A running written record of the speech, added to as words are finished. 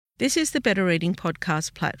This is the Better Reading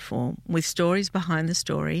Podcast platform with stories behind the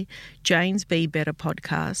story, Jane's Be Better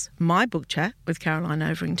podcast, my book chat with Caroline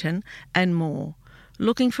Overington, and more.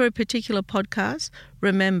 Looking for a particular podcast?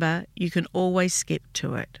 Remember, you can always skip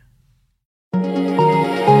to it.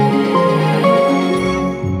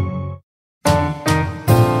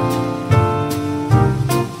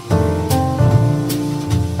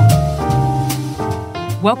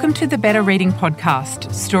 Welcome to the Better Reading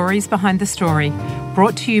Podcast, Stories Behind the Story,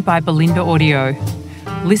 brought to you by Belinda Audio.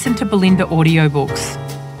 Listen to Belinda audiobooks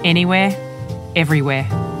anywhere, everywhere.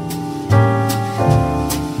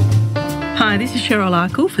 Hi, this is Cheryl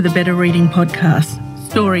Arkle for the Better Reading Podcast,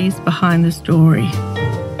 Stories Behind the Story.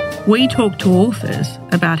 We talk to authors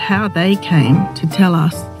about how they came to tell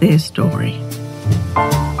us their story.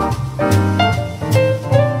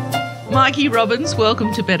 Mikey Robbins,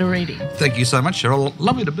 welcome to Better Reading. Thank you so much, Cheryl.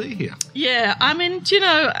 Lovely to be here. Yeah, I mean, do you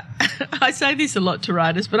know, I say this a lot to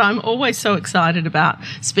writers, but I'm always so excited about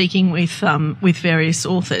speaking with various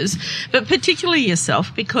authors, but particularly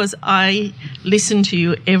yourself, because I listen to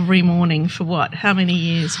you every morning for what? How many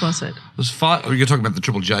years was it? It was 5. You're talking about the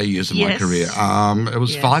Triple J years of my career. It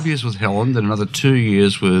was 5 years with Helen, then another 2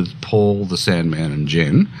 years with Paul, the Sandman, and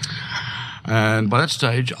Jen. And by that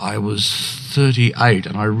stage, I was 38,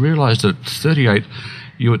 and I realised at 38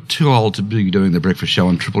 you were too old to be doing the breakfast show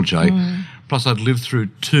on Triple J. Plus, I'd lived through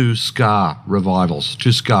two ska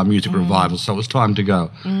music revivals, so it was time to go.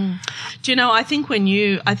 Do you know, I think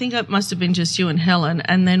it must have been just you and Helen,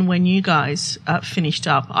 and then when you guys finished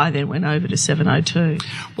up, I then went over to 702.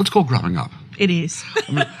 What's called growing up? It is.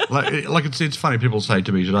 I mean, like it's funny, people say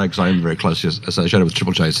to me today, because I am very closely associated with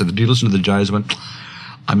Triple J, so do you listen to the Jays? I went,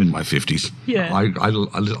 I'm in my 50s. Yeah. I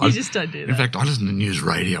just don't do that. In fact, I listen to news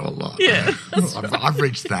radio a lot. Yeah. I've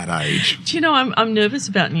reached that age. Do you know, I'm nervous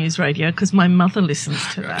about news radio because my mother listens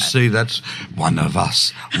to that. See, that's one of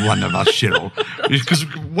us, Cheryl. Because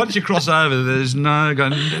once you cross over, there's no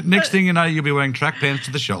going. Next thing you know, you'll be wearing track pants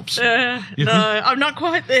to the shops. No, I'm not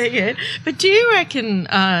quite there yet. But do you reckon,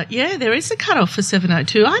 there is a cut-off for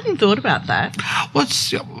 702? I hadn't thought about that. No,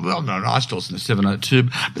 I still listen to 702.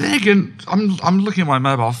 But then again, I'm looking at my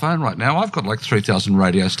mobile phone right now. I've got like 3,000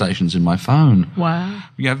 radio stations in my phone. Wow.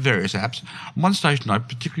 Various apps. One station I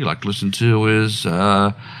particularly like to listen to is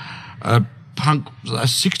a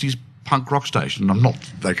 60s punk rock station.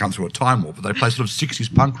 They come through a time warp, but they play sort of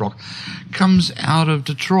 60s punk rock. Comes out of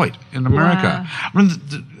Detroit in America. Wow. I mean,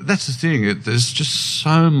 that's the thing. There's just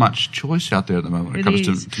so much choice out there at the moment when it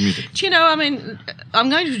comes to music. Do you know, I mean, I'm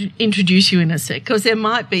going to introduce you in a sec because there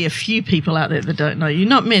might be a few people out there that don't know you.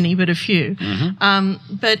 Not many, but a few.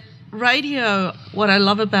 Mm-hmm. But radio, what I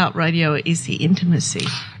love about radio is the intimacy.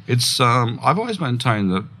 It's I've always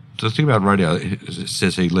maintained that the thing about radio,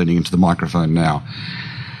 says he leaning into the microphone now,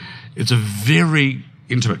 it's a very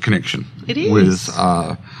intimate connection. It is.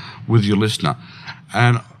 With your listener.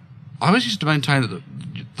 And I always used to maintain that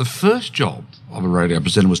the first job of a radio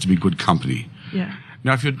presenter was to be good company. Yeah.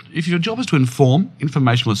 Now, if your job was to inform,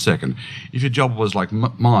 information was second. If your job was like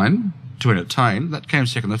mine, to entertain, that came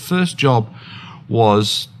second. The first job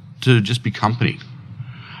was to just be company.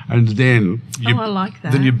 And then I like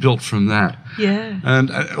that. Then you built from that. Yeah.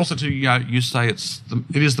 And also you say it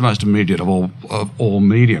is the most immediate of all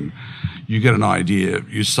medium. You get an idea,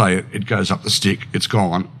 you say it, it goes up the stick, it's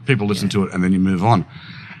gone. People listen to it, and then you move on.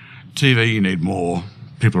 TV, you need more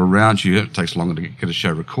people around you. It takes longer to get a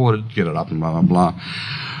show recorded, get it up, and blah blah blah.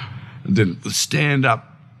 And then the stand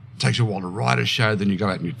up takes you a while to write a show. Then you go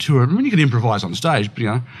out and you tour. I mean, you can improvise on stage,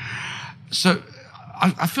 but So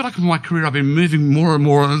I feel like in my career I've been moving more and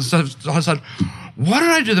more, and so I said, why don't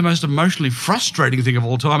I do the most emotionally frustrating thing of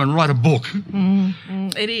all time and write a book?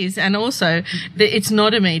 It is, and also it's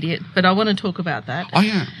not immediate, but I want to talk about that. Oh,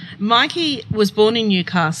 yeah. Mikey was born in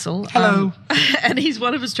Newcastle. Hello. And he's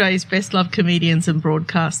one of Australia's best-loved comedians and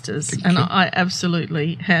broadcasters, and I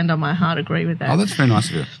absolutely, hand on my heart, agree with that. Oh, that's very nice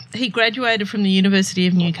of you. He graduated from the University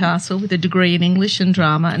of Newcastle with a degree in English and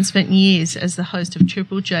drama and spent years as the host of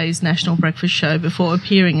Triple J's National Breakfast Show before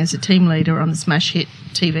appearing as a team leader on the smash hit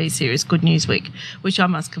TV series Good News Week, which I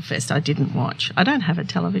must confess I didn't watch. I don't have a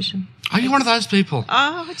television. Are you one of those people?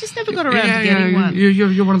 Oh, I just never got around to getting one.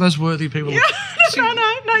 You're one of those worthy people. No,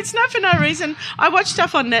 it's not for no reason. I watch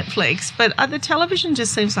stuff on Netflix, but the television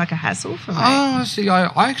just seems like a hassle for me. Oh, see,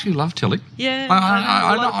 I actually love telly. Yeah,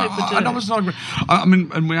 a lot of people do. I know it's not. I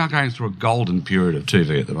mean, and we are going through a golden period of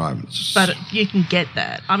TV at the moment. But you can get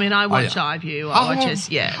that. I mean, I watch iView. I watch us.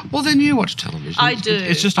 Yeah. Well, then you watch television. I do.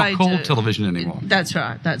 It's just not called television anymore. That's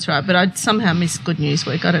right. But I somehow missed Good News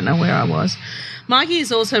Week. I don't know where I was. Mikey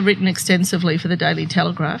has also written extensively for the Daily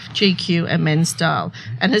Telegraph, GQ and Men's Style,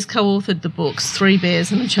 and has co-authored the books Three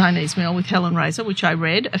Bears and a Chinese Meal with Helen Razor, which I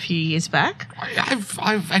read a few years back.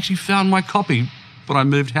 I've actually found my copy when I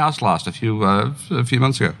moved house last a few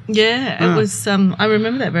months ago. Yeah, it was. I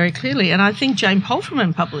remember that very clearly, and I think Jane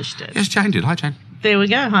Polferman published it. Yes, Jane did. Hi, Jane. There we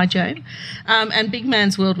go. Hi, Jane. And Big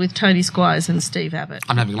Man's World with Tony Squires and Steve Abbott.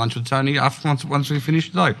 I'm having lunch with Tony once we finish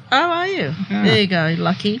today. Oh, are you? Yeah. There you go.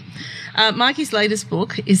 Lucky. Mikey's latest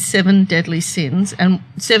book is Seven Deadly Sins and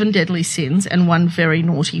One Very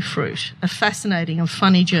Naughty Fruit, a fascinating and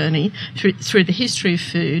funny journey through the history of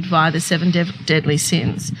food via the seven deadly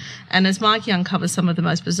sins. And as Mikey uncovers some of the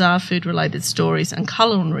most bizarre food-related stories and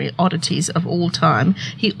culinary oddities of all time,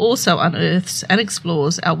 he also unearths and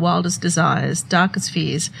explores our wildest desires, darkest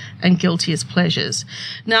fears, and guiltiest pleasures.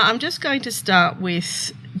 Now, I'm just going to start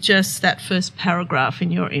with just that first paragraph in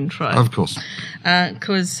your intro. Of course.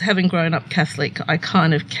 Because having grown up Catholic, I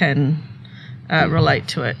kind of can relate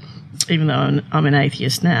to it, even though I'm an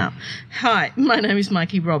atheist now. Hi, my name is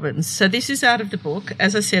Mikey Robbins. So this is out of the book.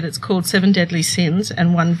 As I said, it's called Seven Deadly Sins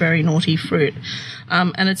and One Very Naughty Fruit.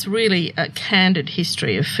 And it's really a candid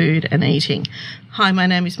history of food and eating. Hi, my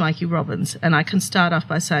name is Mikey Robbins, and I can start off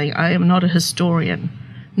by saying I am not a historian,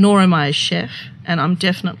 nor am I a chef, and I'm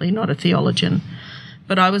definitely not a theologian.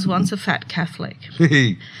 But I was once a fat Catholic,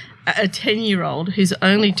 a 10-year-old whose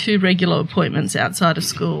only two regular appointments outside of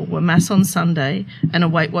school were Mass on Sunday and a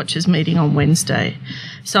Weight Watchers meeting on Wednesday.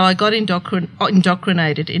 So I got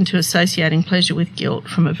indoctrinated into associating pleasure with guilt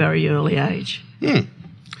from a very early age.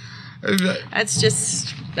 That's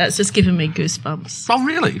just giving me goosebumps. Oh,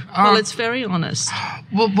 really? Well, it's very honest.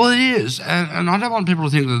 Well, it is. And I don't want people to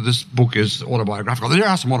think that this book is autobiographical. There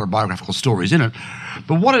are some autobiographical stories in it.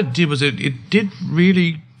 But what it did was it did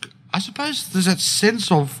really, I suppose there's that sense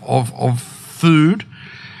of food,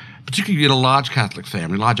 particularly in a large Catholic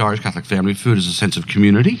family, large Irish Catholic family, food is a sense of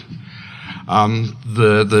community.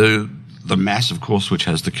 The Mass, of course, which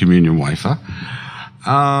has the communion wafer.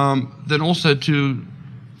 Then also to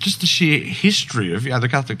just the sheer history of the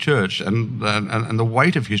Catholic Church and the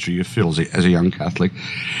weight of history you feel as a young Catholic.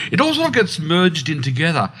 It all sort of gets merged in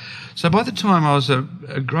together. So by the time I was a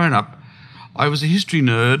grown-up, I was a history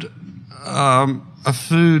nerd, a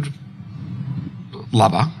food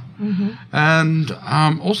lover, and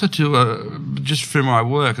also just through my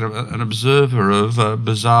work, an observer of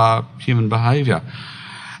bizarre human behaviour.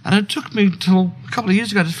 And it took me till a couple of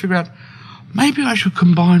years ago to figure out maybe I should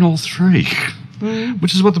combine all three.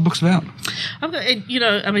 Which is what the book's about.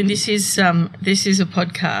 This is a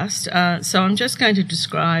podcast, so I'm just going to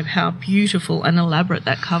describe how beautiful and elaborate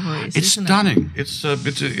that cover is. It's stunning. It's a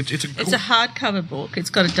hardcover book. It's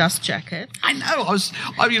got a dust jacket. I know.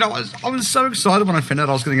 I was so excited when I found out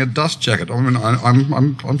I was getting a dust jacket. I mean,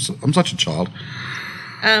 I'm such a child.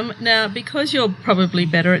 Now, because you're probably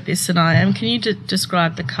better at this than I am, can you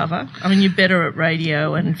describe the cover? I mean, you're better at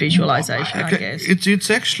radio and visualisation, I guess.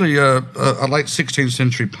 It's actually a late 16th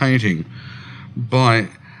century painting by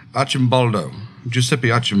Giuseppe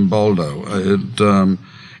Arcimboldo.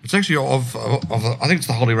 It's actually of I think it's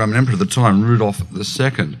the Holy Roman Emperor at the time, Rudolph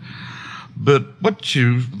II. But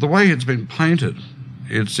the way it's been painted,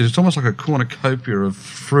 it's almost like a cornucopia of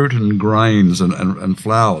fruit and grains and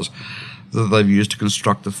flowers that they've used to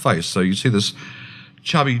construct the face. So you see this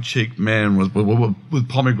chubby-cheeked man with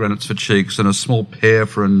pomegranates for cheeks and a small pear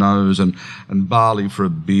for a nose and barley for a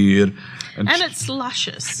beard. And it's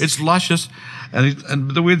luscious. It's luscious.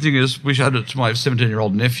 And the weird thing is we showed it to my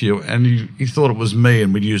 17-year-old nephew, and he thought it was me,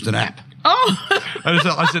 and we'd used an app. Oh! And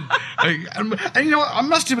so I said, and you know what, I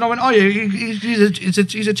must admit, I went, oh yeah,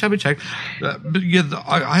 he's a chubby cheek. But yeah,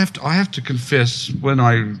 I have to confess, when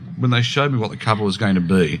they showed me what the cover was going to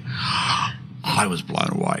be, I was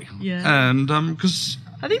blown away. Yeah. And because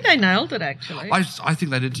I think they nailed it, actually. I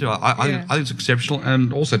think they did too. I think it's exceptional.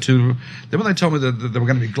 And also, too, then when they told me that there were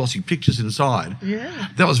going to be glossy pictures inside,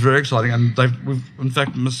 that was very exciting. And in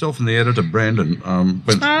fact, myself and the editor, Brandon,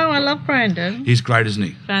 went, I love Brandon. He's great, isn't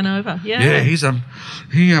he? Vanova, yeah. Yeah,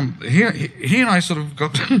 he and I sort of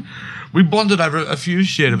got... We bonded over a few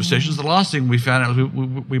shared obsessions. The last thing we found out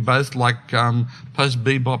was we both like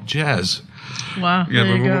post-bebop jazz. Wow. Yeah,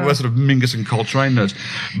 we're sort of Mingus and Coltrane nerds.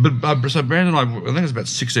 But so Brandon and I think it's about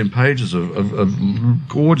 16 pages of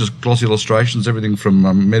gorgeous glossy illustrations, everything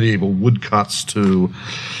from medieval woodcuts to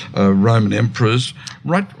Roman emperors,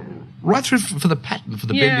 right through for the pattern for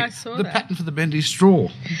the pattern for the bendy straw.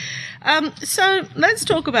 So let's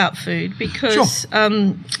talk about food, because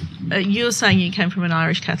you're saying you came from an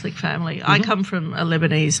Irish Catholic family. I come from a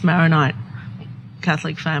Lebanese Maronite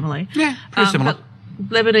Catholic family. Yeah, pretty similar.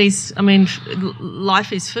 Lebanese, I mean,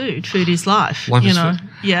 life is food. Food is life. Life you is know, food.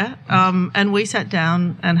 yeah. And we sat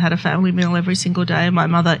down and had a family meal every single day. And my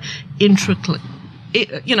mother intricately,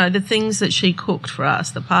 the things that she cooked for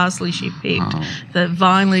us, the parsley she picked, the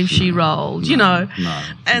vine leaves she rolled, No.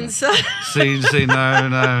 so See,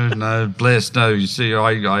 no, blessed, no. You see,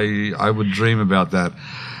 I would dream about that.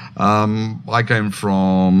 I came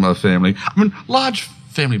from a family, large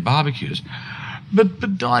family barbecues,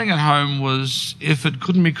 but dining at home was, if it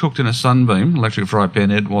couldn't be cooked in a sunbeam, electric fry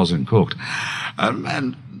pan, it wasn't cooked.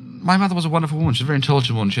 And my mother was a wonderful woman. She's a very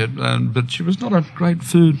intelligent woman, but she was not a great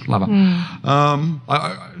food lover.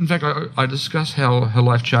 In fact, I discuss how her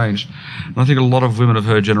life changed. And I think a lot of women of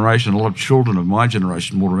her generation, a lot of children of my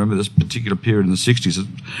generation will remember this particular period in the 60s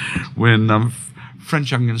when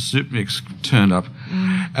French onion soup mix turned up.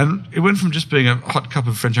 And it went from just being a hot cup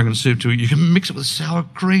of French onion soup to you can mix it with sour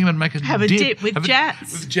cream and make a have a dip with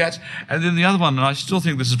jats. With jats. And then the other one, and I still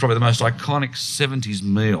think this is probably the most iconic 70s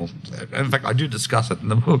meal, in fact, I do discuss it in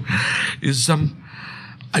the book, is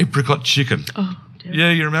apricot chicken. Oh, dear.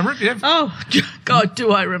 Yeah, you remember it? Yeah. Oh, God,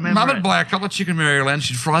 do I remember Mum it. would buy a couple of chicken Maryland.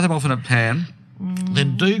 She'd fry them off in a pan.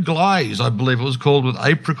 Then do glaze, I believe it was called, with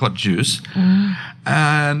apricot juice.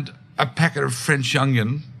 And a packet of French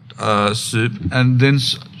onion soup, and then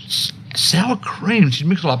sour cream. She'd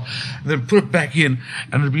mix it up and then put it back in,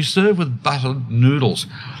 and it'd be served with buttered noodles,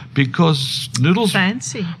 because noodles...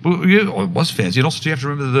 Fancy. Well, yeah, it was fancy. And also you have to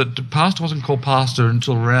remember that pasta wasn't called pasta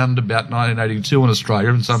until around about 1982 in Australia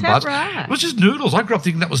in some Is that parts. right? It was just noodles. I grew up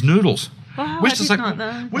thinking that was noodles. Wow, we I used to did say, not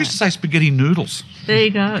know we used to say spaghetti noodles. There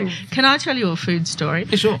you go. Can I tell you a food story?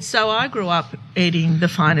 Yeah, sure. So I grew up eating the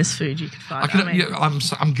finest food you could find.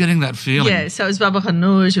 I'm getting that feeling. Yeah, so it was baba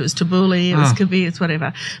ganoush, it was tabbouleh, it was kabir, it's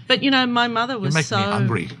whatever. But, my mother was making me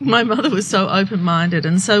hungry. My mother was so open-minded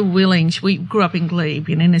and so willing. We grew up in Glebe,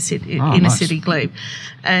 in inner city Glebe.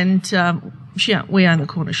 And we own the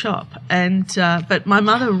corner shop. And but my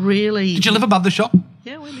mother really... Did you live above the shop?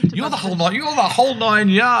 Yeah, we lived You're the above whole 9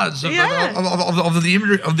 yards of, Yeah. of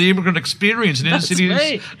the immigrant experience in inner city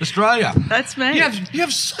me. Australia. That's me. You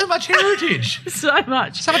have so much heritage, so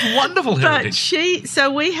much. so much wonderful heritage. But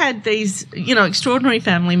so we had these, extraordinary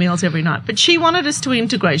family meals every night. But she wanted us to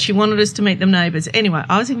integrate. She wanted us to meet them neighbours. Anyway,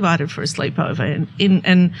 I was invited for a sleepover,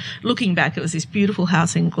 and looking back, it was this beautiful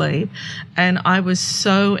house in Glebe, and I was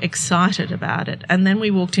so excited about it. And then we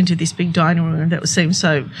walked into this big dining room that seemed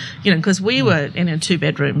so, because we were in a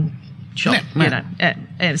 2-bedroom shop,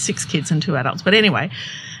 and 6 kids and 2 adults. But anyway,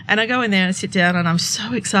 and I go in there and I sit down and I'm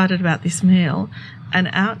so excited about this meal, and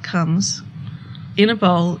out comes, in a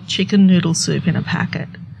bowl, chicken noodle soup in a packet,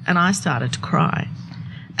 and I started to cry.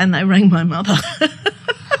 And they rang my mother.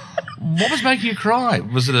 What was making you cry?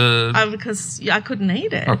 Was it because I couldn't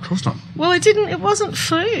eat it. Oh, of course not. Well, it wasn't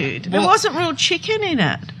food. There wasn't real chicken in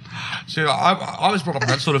it. See, I was brought up on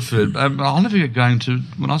that sort of food. I'll never forget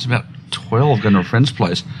when I was about 12, going to a friend's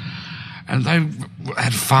place, and they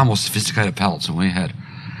had far more sophisticated palates than we had.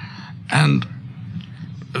 And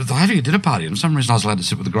they were having a dinner party, and for some reason I was allowed to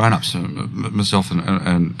sit with the grown-ups, myself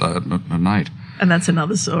and my mate. And that's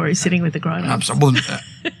another story, sitting with the grown-ups.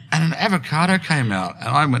 And an avocado came out, and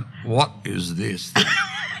I went, what is this?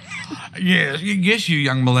 Yes, you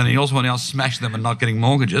young millennials want to now smash them and not getting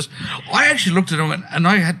mortgages. I actually looked at them, and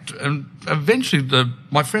I had, and eventually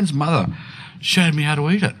my friend's mother showed me how to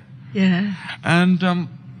eat it. Yeah. And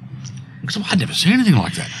because I'd never seen anything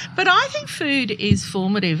like that. But I think food is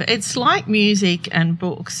formative. It's like music and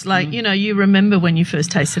books. Like, you remember when you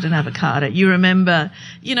first tasted an avocado. You remember,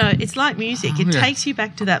 it's like music. It takes you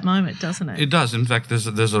back to that moment, doesn't it? It does. In fact, there's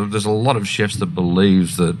a lot of chefs that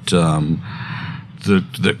believe that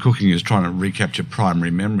that cooking is trying to recapture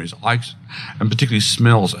primary memories, and particularly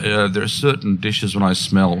smells. There are certain dishes if I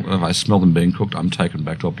smell them being cooked, I'm taken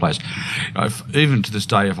back to a place. Even to this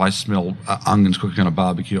day, if I smell onions cooking on a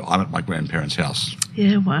barbecue, I'm at my grandparents' house.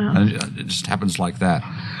 Yeah, wow. And it just happens like that.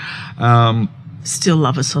 Still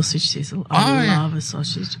love a sausage sizzle. I love a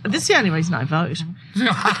sausage. This is the only reason I vote.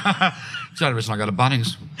 It's the only reason I go to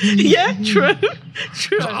Bunnings. Yeah, true.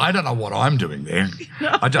 I don't know what I'm doing there.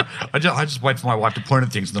 No. I just wait for my wife to point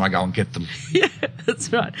at things and then I go and get them. Yeah,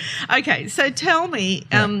 that's right. Okay, so tell me,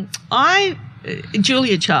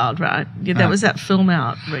 Julia Child, right? Yeah, there was that film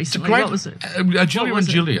out recently. What was it? Julia and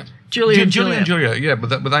Julia. Julia and Julia, yeah,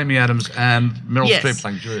 with Amy Adams and Meryl Streep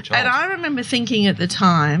playing Julia Child. And I remember thinking at the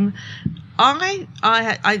time, I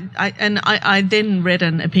then read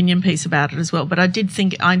an opinion piece about it as well, but I did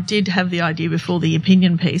have the idea before the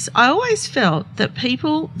opinion piece. I always felt that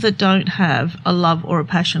people that don't have a love or a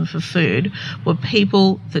passion for food were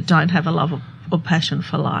people that don't have a love or passion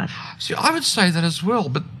for life. See, I would say that as well,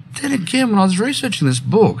 but then again, when I was researching this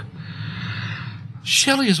book,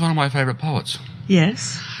 Shelley is one of my favourite poets.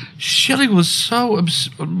 Yes. Shelley was so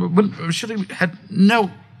Shelley had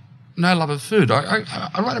no love of food. I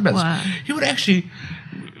write about this. He would actually,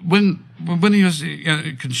 when he was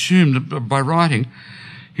consumed by writing,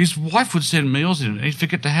 his wife would send meals in and he'd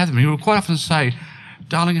forget to have them. He would quite often say,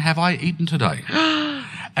 "Darling, have I eaten today?"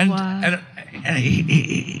 And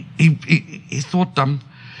he thought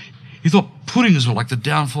puddings were like the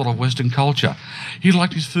downfall of Western culture. He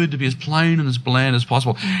liked his food to be as plain and as bland as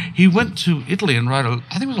possible. He went to Italy and wrote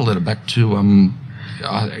I think it was a letter back to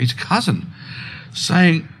his cousin,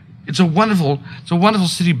 saying it's a wonderful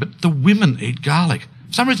city, but the women eat garlic.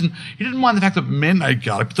 For some reason, he didn't mind the fact that men ate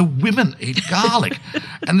garlic, but the women eat garlic,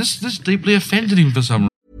 and this deeply offended him for some reason.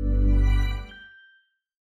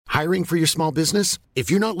 Hiring for your small business?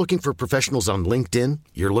 If you're not looking for professionals on LinkedIn,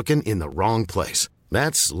 you're looking in the wrong place.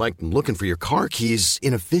 That's like looking for your car keys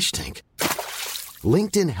in a fish tank.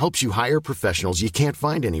 LinkedIn helps you hire professionals you can't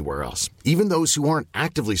find anywhere else, even those who aren't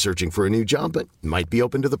actively searching for a new job but might be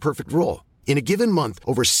open to the perfect role. In a given month,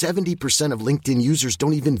 over 70% of LinkedIn users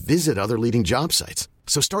don't even visit other leading job sites.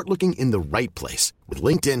 So start looking in the right place. With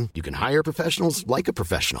LinkedIn, you can hire professionals like a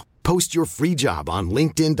professional. Post your free job on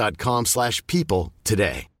linkedin.com/people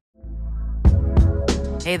today.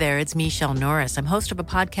 Hey there, it's Michelle Norris. I'm host of a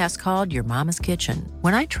podcast called Your Mama's Kitchen.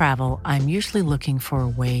 When I travel, I'm usually looking for a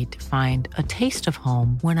way to find a taste of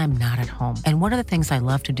home when I'm not at home. And one of the things I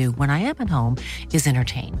love to do when I am at home is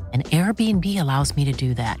entertain. And Airbnb allows me to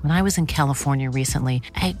do that. When I was in California recently,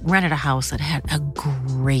 I rented a house that had a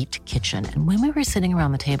great kitchen. And when we were sitting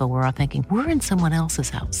around the table, we were all thinking, we're in someone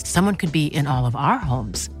else's house. Someone could be in all of our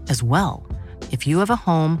homes as well. If you have a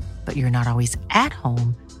home, but you're not always at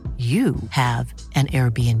home, you have an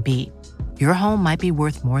Airbnb. Your home might be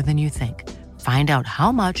worth more than you think. Find out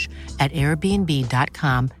how much at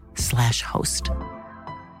airbnb.com/host.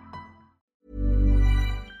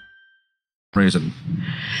 Reason.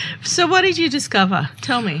 So what did you discover?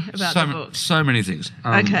 Tell me about the book. So many things.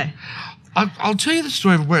 Okay. I'll tell you the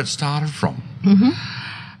story of where it started from. Mm-hmm.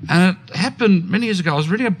 And it happened many years ago. I was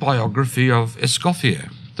reading a biography of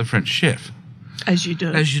Escoffier, the French chef. As you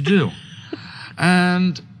do. As you do.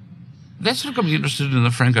 And that sort of got me interested in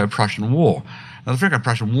the Franco-Prussian War. Now, the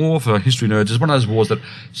Franco-Prussian War, for history nerds, is one of those wars that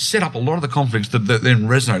set up a lot of the conflicts that then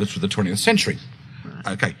resonated through the 20th century. Right.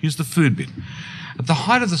 Okay, here's the food bit. At the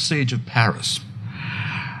height of the siege of Paris,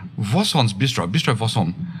 Vosson's Bistro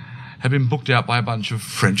Vosson, had been booked out by a bunch of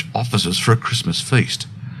French officers for a Christmas feast.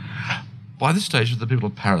 By this stage, the people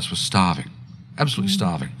of Paris were starving, absolutely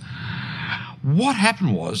starving. What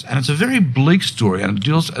happened was, and it's a very bleak story, and it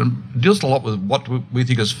deals a lot with what we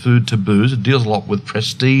think as food taboos. It deals a lot with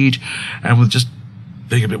prestige and with just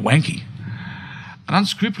being a bit wanky. An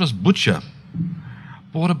unscrupulous butcher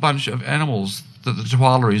bought a bunch of animals that the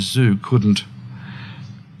Tuileries Zoo couldn't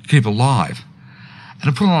keep alive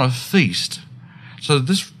and put on a feast. So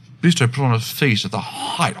this bistro put on a feast at the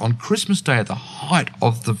height, on Christmas Day, at the height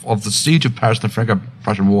of the siege of Paris and the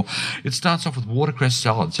Franco-Prussian War. It starts off with watercress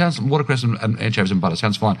salad. Watercress and anchovies and butter.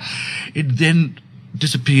 Sounds fine. It then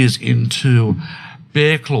disappears into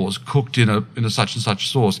bear claws cooked in a such and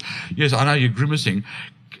such sauce. Yes, I know you're grimacing.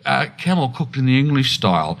 Camel cooked in the English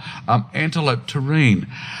style. Antelope terrine.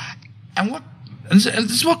 And this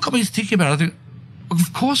is what got me thinking about it. I think,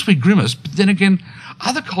 of course we grimace, but then again,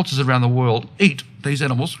 other cultures around the world eat these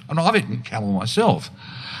animals, and I've eaten camel myself,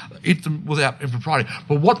 eat them without impropriety.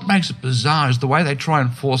 But what makes it bizarre is the way they try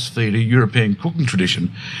and force feed a European cooking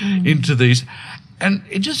tradition into these. And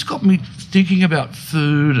it just got me thinking about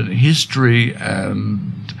food and history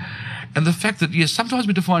and the fact that, yes, sometimes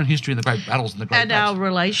we define history in the great battles and the great And our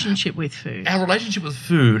relationship with food. Our relationship with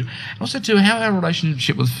food. And also, too, how our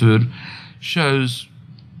relationship with food shows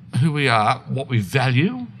who we are, what we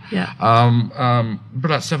value. Yeah.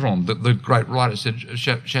 Bernard Severin, the great writer, said,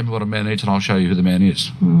 show me what a man eats and I'll show you who the man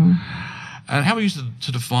is. Mm. And how we use it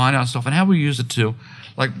to define ourselves, and how we use it to,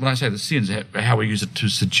 like when I say the sins, how we use it to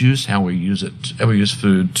seduce, how we use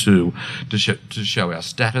food to show our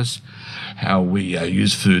status, how we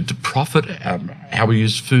use food to profit, how we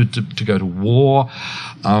use food to go to war,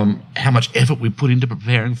 how much effort we put into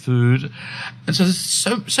preparing food. And so there's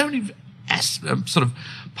so many sort of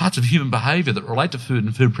parts of human behaviour that relate to food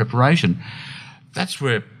and food preparation. That's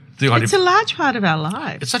where the idea... It's a large part of our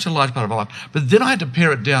life. It's such a large part of our life. But then I had to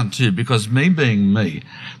pare it down too, because me being me,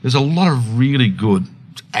 there's a lot of really good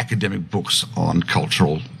academic books on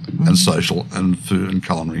cultural and social and food and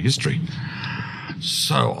culinary history.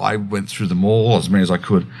 So I went through them all, as many as I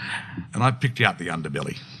could, and I picked out the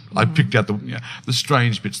underbelly. I picked out the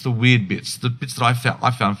strange bits, the weird bits, the bits that I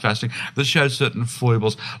found fascinating, that showed certain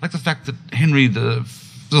foibles, like the fact that Louis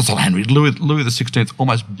XVI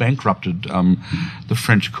almost bankrupted the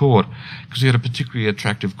French court because he had a particularly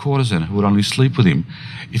attractive courtesan who would only sleep with him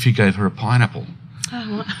if he gave her a pineapple.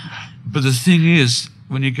 Oh. But the thing is,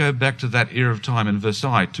 when you go back to that era of time in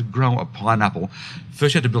Versailles, to grow a pineapple,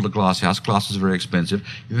 first you had to build a glass house. Glass was very expensive.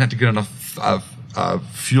 You had to get enough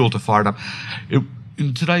fuel to fire it up.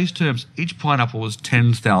 In today's terms, each pineapple was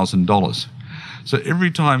 $10,000. So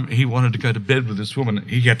every time he wanted to go to bed with this woman,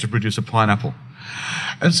 he had to produce a pineapple.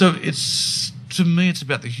 And so to me, it's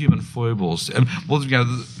about the human foibles. And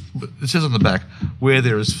it says on the back, where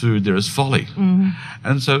there is food, there is folly. Mm-hmm.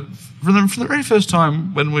 And so from the very first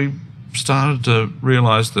time when we started to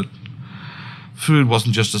realise that food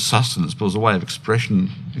wasn't just a sustenance, but was a way of expressing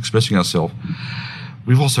ourselves,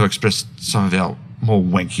 we've also expressed some of our more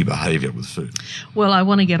wanky behaviour with food. Well, I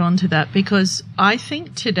want to get onto that because I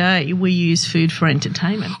think today we use food for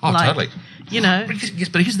entertainment. Oh, totally. You know. Yes,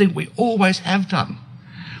 but here's the thing, we always have done.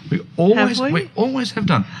 We always have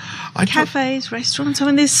done. Cafes, restaurants, I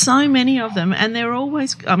mean, there's so many of them, and they're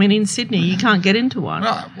always, I mean, in Sydney, you can't get into one.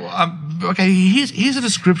 Okay, here's a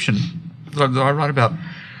description that I write about,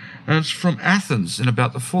 and it's from Athens in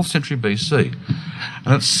about the 4th century BC,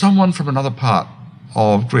 and it's someone from another part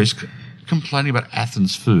of Greece complaining about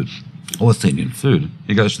Athens food, or Athenian food.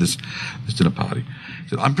 He goes to this dinner party. He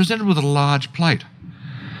said, I'm presented with a large plate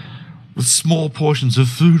with small portions of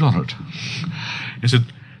food on it. He said,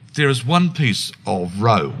 there is one piece of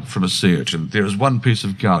roe from a sea urchin. There is one piece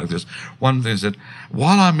of garlic. There's one thing that,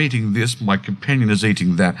 while I'm eating this, my companion is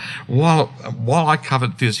eating that. While I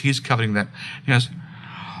covet this, he's coveting that. He goes,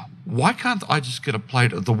 why can't I just get a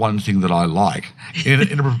plate of the one thing that I like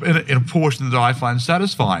in a portion that I find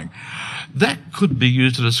satisfying? That could be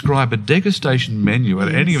used to describe a degustation menu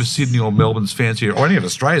at any of Sydney or Melbourne's fancier, or any of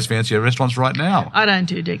Australia's fancier restaurants right now. I don't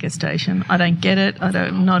do degustation. I don't get it.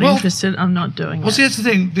 I'm not interested. I'm not doing it. Well, see, that's the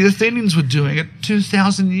thing. The Athenians were doing it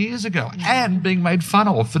 2,000 years ago and being made fun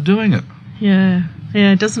of for doing it. Yeah,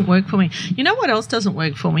 it doesn't work for me. You know what else doesn't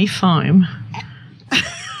work for me? Foam.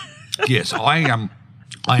 Yes, I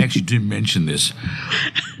actually do mention this.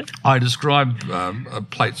 I describe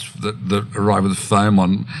plates that arrive with foam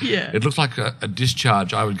on. Yeah. It looks like a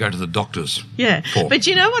discharge I would go to the doctors for. But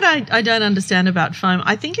you know what I don't understand about foam?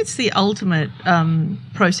 I think it's the ultimate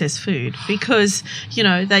processed food because, you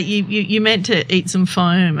know, that you're meant to eat some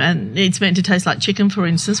foam and it's meant to taste like chicken, for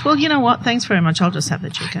instance. Well, you know what? Thanks very much. I'll just have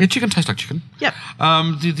the chicken. Yeah, chicken tastes like chicken. Yep.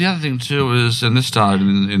 The other thing too is, and this started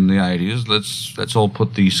in the 80s, let's all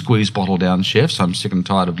put the squeeze bottle down, chefs. I'm sick and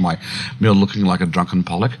tired of my meal looking like a drunken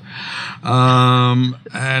Pollock. And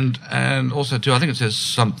also too, I think it says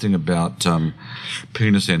something about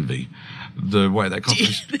penis envy. The way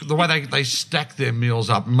they stack their meals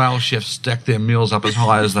up, male chefs stack their meals up as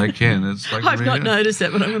high as they can. It's like I've not noticed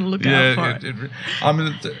that, but I'm going to look out for it. I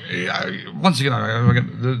mean, once again,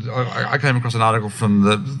 I came across an article from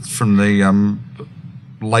the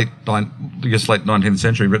late 19th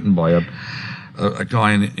century, written by a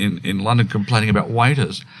guy in London complaining about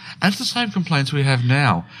waiters. And it's the same complaints we have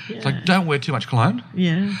now. Yeah. It's like, don't wear too much cologne.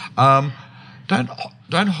 Yeah.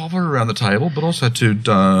 Don't hover around the table, but also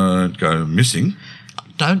don't go missing.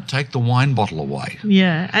 Don't take the wine bottle away.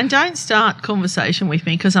 Yeah, and don't start conversation with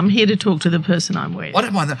me because I'm here to talk to the person I'm with. I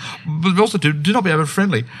don't mind that. But also do not be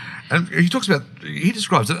over-friendly. And he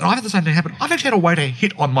describes it, and I've had the same thing happen. I've actually had a waiter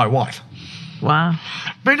hit on my wife. Wow.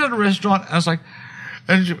 Been at a restaurant, and I was like,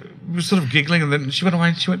 and she was sort of giggling, and then she went away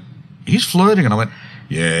and she went, he's flirting. And I went,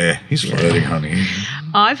 yeah, he's flirting, honey.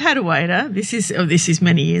 I've had a waiter, this is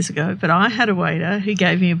many years ago, but I had a waiter who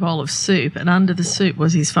gave me a bowl of soup, and under the soup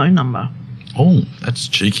was his phone number. Oh, that's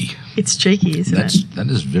cheeky. It's cheeky, isn't it? That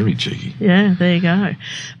is very cheeky. Yeah, there you go.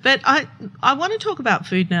 But I want to talk about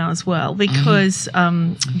food now as well because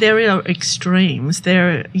there are extremes.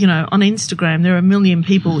 There, on Instagram, there are a million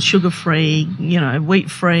people sugar-free,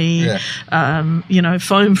 wheat-free,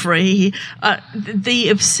 foam-free. The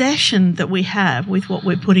obsession that we have with what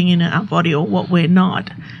we're putting in our body or what we're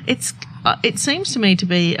not, it seems to me to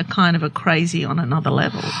be a kind of a crazy on another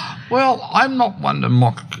level. Well, I'm not one to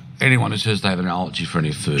mock anyone who says they have an allergy for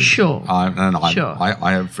any food. Sure.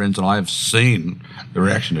 I have friends and I have seen the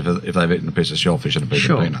reaction if they've eaten a piece of shellfish and a piece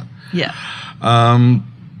of peanut. Yeah.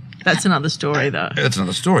 That's another story, though. That's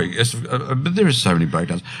another story. Yes, but there is so many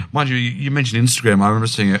breakdowns. Mind you, you mentioned Instagram. I remember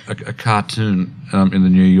seeing a cartoon in the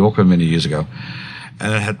New Yorker many years ago,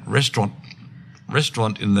 and it had restaurant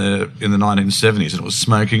in the 1970s, and it was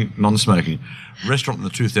smoking, non-smoking. Restaurant in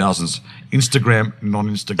the 2000s, Instagram,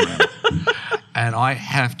 non-Instagram. And I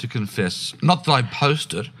have to confess, not that I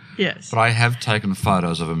post it, Yes. But I have taken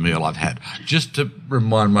photos of a meal I've had just to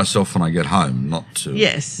remind myself when I get home, not to.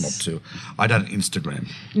 Yes. I don't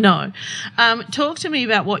Instagram. No. Talk to me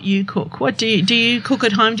about what you cook. What do you cook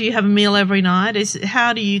at home? Do you have a meal every night?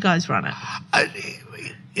 How do you guys run it?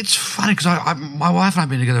 It's funny because my wife and I have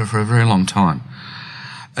been together for a very long time.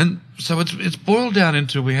 And so it's boiled down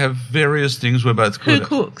into we have various things we're both good Who at.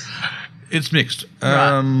 cooks? It's mixed.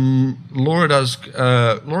 Right. Laura does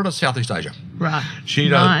Southeast Asia. Right. She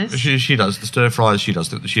does. Nice. She does the stir fries. She does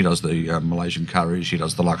the Malaysian curries. She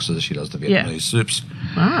does the laksas. She does the Vietnamese soups.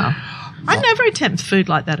 Wow. I never attempt food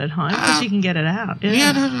like that at home because you can get it out.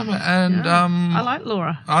 Yeah, no, and I like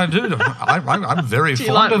Laura. I do. I'm very Do you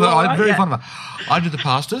fond like of her. Laura? I'm very Yeah. fond of her. I do the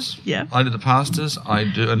pastas. Yeah. I do the pastas. I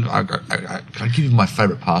do, and I give you my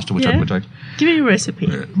favourite pasta, which I Give me a recipe.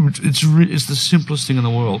 it's the simplest thing in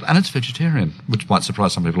the world, and it's vegetarian, which might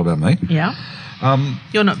surprise some people about me. Yeah.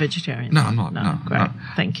 You're not vegetarian. No, I'm not. No, great. no.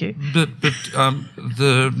 Thank you. But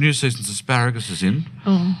the new season's asparagus is in.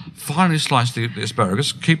 Oh. Finely slice the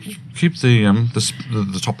asparagus. Keep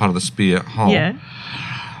the top part of the spear whole. Yeah.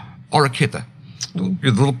 Orecchietta. The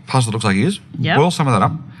little pasta that looks like ears. Yep. Boil some of that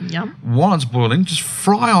up. Yum. While it's boiling, just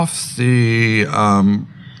fry off the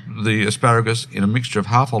asparagus in a mixture of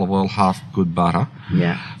half olive oil, half good butter.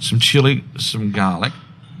 Yeah. Some chili, some garlic,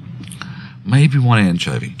 maybe one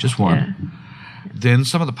anchovy, just one. Yeah. Then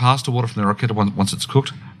some of the pasta water from the orecchietta once it's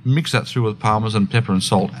cooked. Mix that through with parmesan, pepper and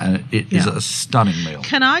salt, and it is a stunning meal.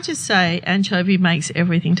 Can I just say anchovy makes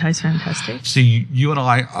everything taste fantastic? See, you and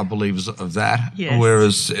I are believers of that, Yes.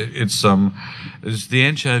 whereas it's the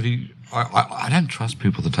anchovy. I don't trust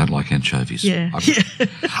people that don't like anchovies. Yeah.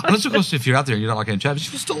 Unless, of course, if you're out there and you don't like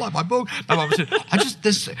anchovies, you still like my book. No,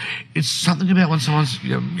 it's something about when someone's,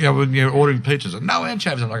 when you're ordering pizzas and no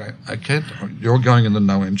anchovies. I'm like, okay, you're going in the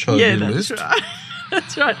no anchovy list. That's right.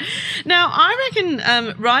 That's right. Now, I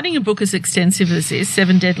reckon writing a book as extensive as this,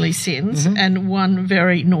 7 Deadly Sins and One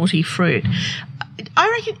Very Naughty Fruit, I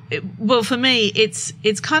reckon, well, for me, it's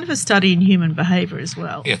kind of a study in human behaviour as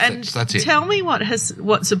well. Yes, and that's it. Tell me what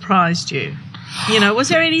surprised you. Was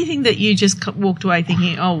there anything that you just walked away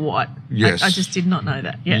thinking, oh, what? Yes. I just did not know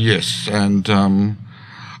that. Yeah. Yes, and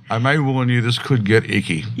I may warn you, this could get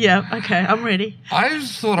icky. Yeah, okay, I'm ready. I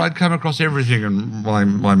thought I'd come across everything in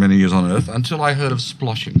my many years on Earth until I heard of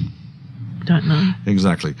sploshing. Don't know.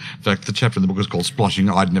 Exactly. In fact, the chapter in the book is called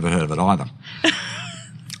Sploshing. I'd never heard of it either.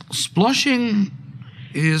 Sploshing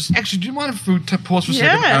is actually. Do you mind if we pause for a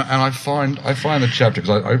second? Yeah. And I find the chapter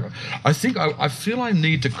because I feel I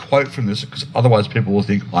need to quote from this because otherwise people will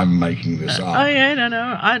think I'm making this up. Oh yeah,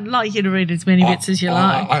 no. I'd like you to read as many bits as you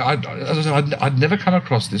like. As I said, I'd never come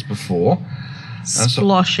across this before.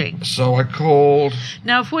 Sploshing. So I called.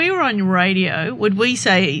 Now, if we were on radio, would we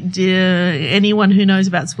say anyone who knows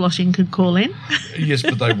about sploshing could call in? Yes,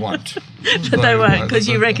 but they won't. But they won't, because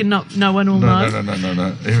you reckon no one will know?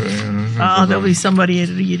 No. Oh, there'll be somebody at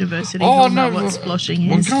a university who'll know what sploshing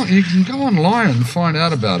is. You can go online and find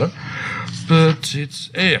out about it. But it's...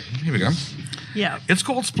 here we go. Yeah. It's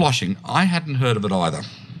called sploshing. I hadn't heard of it either.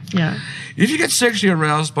 Yeah. If you get sexually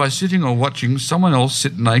aroused by sitting or watching someone else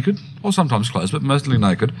sit naked, or sometimes clothes, but mostly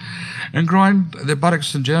naked, and grind their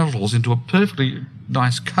buttocks and genitals into a perfectly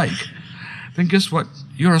nice cake, then guess what?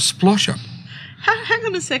 You're a splosher. Hang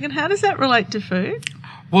on a second. How does that relate to food?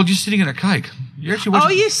 Well, you're sitting in a cake. You're actually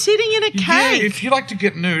watching, you're sitting in a cake. Yeah, if you like to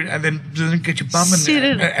get nude and then get your bum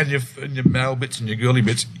and your male bits and your girly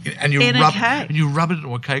bits and you rub it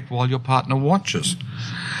into a cake while your partner watches.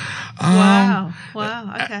 Wow,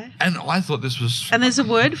 okay. And I thought this was... And there's a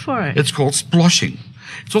word for it. It's called sploshing.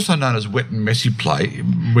 It's also known as wet and messy play,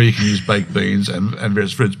 where you can use baked beans and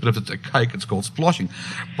various fruits, but if it's a cake, it's called sploshing.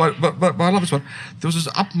 But I love this one. There was this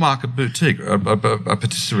upmarket boutique, a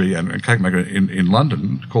patisserie and a cake maker in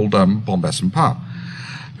London called Bombas and Parr,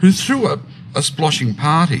 who threw a sploshing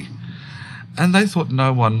party, and they thought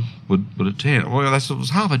no one would attend. Well, they thought it was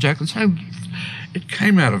half a joke, and so it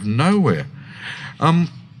came out of nowhere.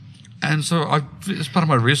 And so, as part of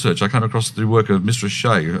my research, I came across the work of Mistress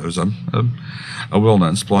Shea, who's a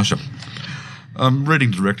well-known splosher. Reading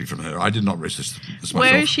directly from her. I did not research this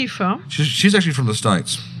myself. Where is she from? She's actually from the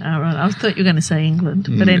States. Oh, right. I thought you were going to say England,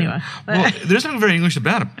 but anyway. Well, there's something very English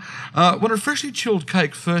about it. When a freshly chilled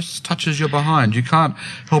cake first touches your behind, you can't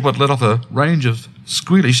help but let off a range of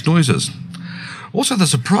squealish noises. Also, the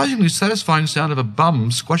surprisingly satisfying sound of a bum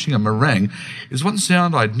squashing a meringue is one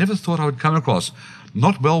sound I'd never thought I would come across.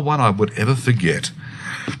 Not one I would ever forget.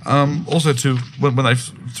 Also, when they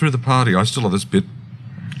threw the party, I still have this bit.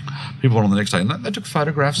 People went on the next day and they took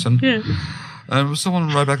photographs and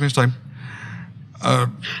someone wrote back the next day.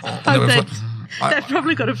 They've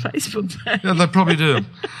probably got a Facebook page. Yeah, they probably do.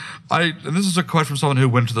 And this is a quote from someone who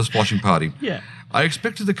went to the splashing party. Yeah. I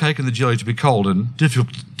expected the cake and the jelly to be cold and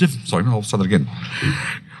difficult. Sorry, I'll say that again.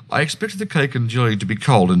 I expected the cake and jelly to be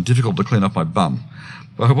cold and difficult to clean up my bum,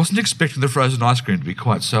 but I wasn't expecting the frozen ice cream to be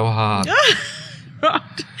quite so hard. Right.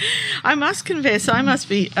 I must confess, I must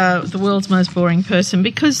be the world's most boring person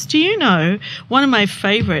because, do you know, one of my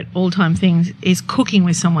favourite all-time things is cooking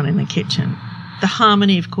with someone in the kitchen. The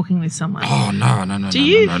harmony of cooking with someone. Oh, no. Do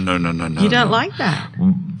you? No. You don't like that?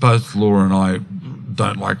 Both Laura and I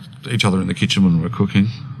don't like each other in the kitchen when we're cooking.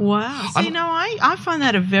 Wow. So, I find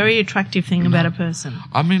that a very attractive thing about a person.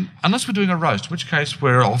 I mean, unless we're doing a roast, in which case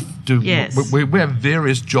we're off doing... Yes. We have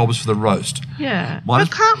various jobs for the roast. Yeah. But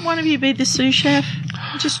can't one of you be the sous chef?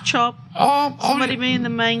 Just chop. Somebody be in the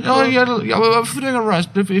main cook. Oh, yeah. If we're doing a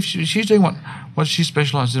roast, but if she's doing what she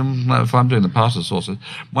specialises in, if I'm doing the pasta sauces,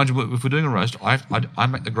 mind you, if we're doing a roast, I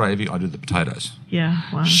make the gravy, I do the potatoes. Yeah,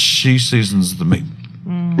 wow. She seasons the meat.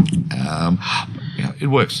 It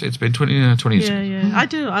works. It's been 20 years. Yeah. I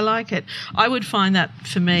do. I like it. I would find that,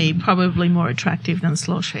 for me, probably more attractive than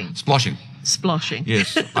sloshing. Sploshing.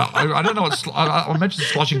 Yes. I don't know what... I imagine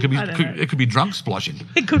sloshing could be drunk sploshing.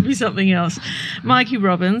 It could be something else. Mikey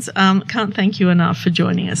Robbins, can't thank you enough for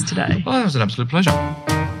joining us today. Oh, it was an absolute pleasure.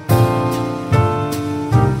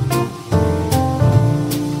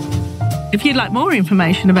 If you'd like more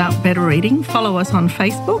information about Better Reading, follow us on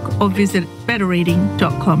Facebook or visit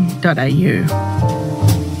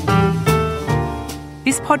betterreading.com.au.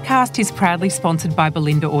 This podcast is proudly sponsored by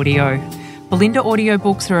Belinda Audio. Belinda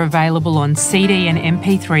audiobooks are available on CD and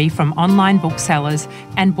MP3 from online booksellers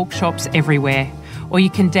and bookshops everywhere, or you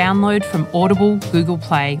can download from Audible, Google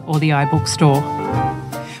Play or the iBook Store.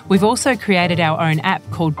 We've also created our own app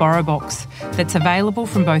called BorrowBox that's available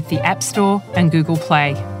from both the App Store and Google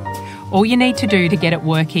Play. All you need to do to get it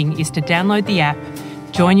working is to download the app,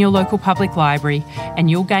 join your local public library,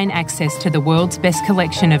 and you'll gain access to the world's best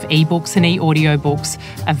collection of ebooks and e-audiobooks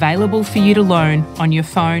available for you to loan on your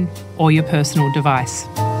phone or your personal device.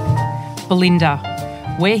 Belinda,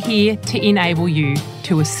 we're here to enable you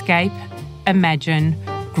to escape, imagine,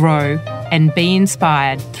 grow, and be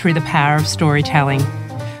inspired through the power of storytelling.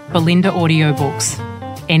 Belinda Audiobooks.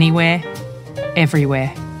 Anywhere,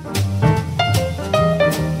 everywhere.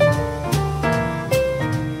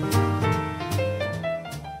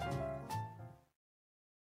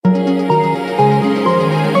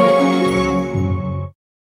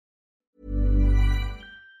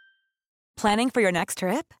 Planning for your next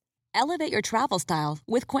trip? Elevate your travel style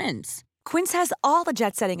with Quince. Quince has all the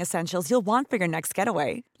jet-setting essentials you'll want for your next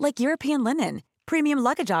getaway, like European linen, premium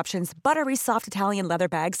luggage options, buttery soft Italian leather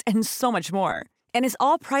bags, and so much more. And is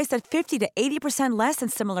all priced at 50 to 80% less than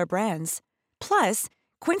similar brands. Plus,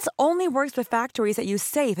 Quince only works with factories that use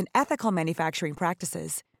safe and ethical manufacturing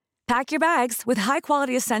practices. Pack your bags with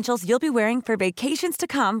high-quality essentials you'll be wearing for vacations to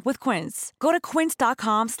come with Quince. Go to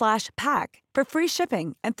quince.com/pack for free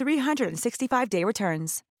shipping and 365-day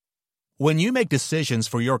returns. When you make decisions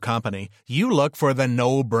for your company, you look for the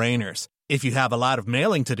no-brainers. If you have a lot of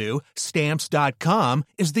mailing to do, Stamps.com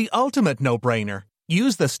is the ultimate no-brainer.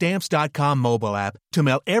 Use the Stamps.com mobile app to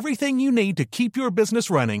mail everything you need to keep your business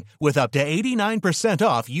running with up to 89%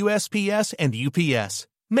 off USPS and UPS.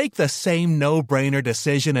 Make the same no-brainer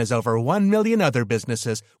decision as over 1 million other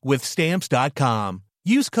businesses with Stamps.com.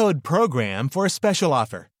 Use code PROGRAM for a special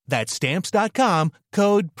offer. That's Stamps.com,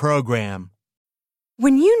 code PROGRAM.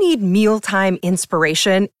 When you need mealtime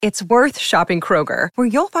inspiration, it's worth shopping Kroger, where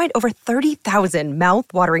you'll find over 30,000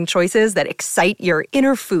 mouth-watering choices that excite your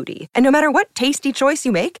inner foodie. And no matter what tasty choice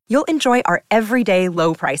you make, you'll enjoy our everyday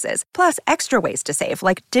low prices, plus extra ways to save,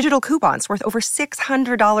 like digital coupons worth over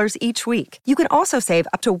 $600 each week. You can also save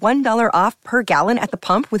up to $1 off per gallon at the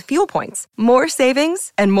pump with fuel points. More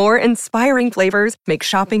savings and more inspiring flavors make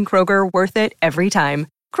shopping Kroger worth it every time.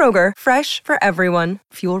 Kroger, fresh for everyone.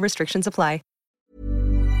 Fuel restrictions apply.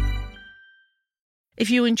 If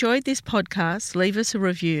you enjoyed this podcast, leave us a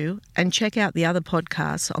review and check out the other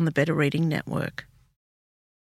podcasts on the Better Reading Network.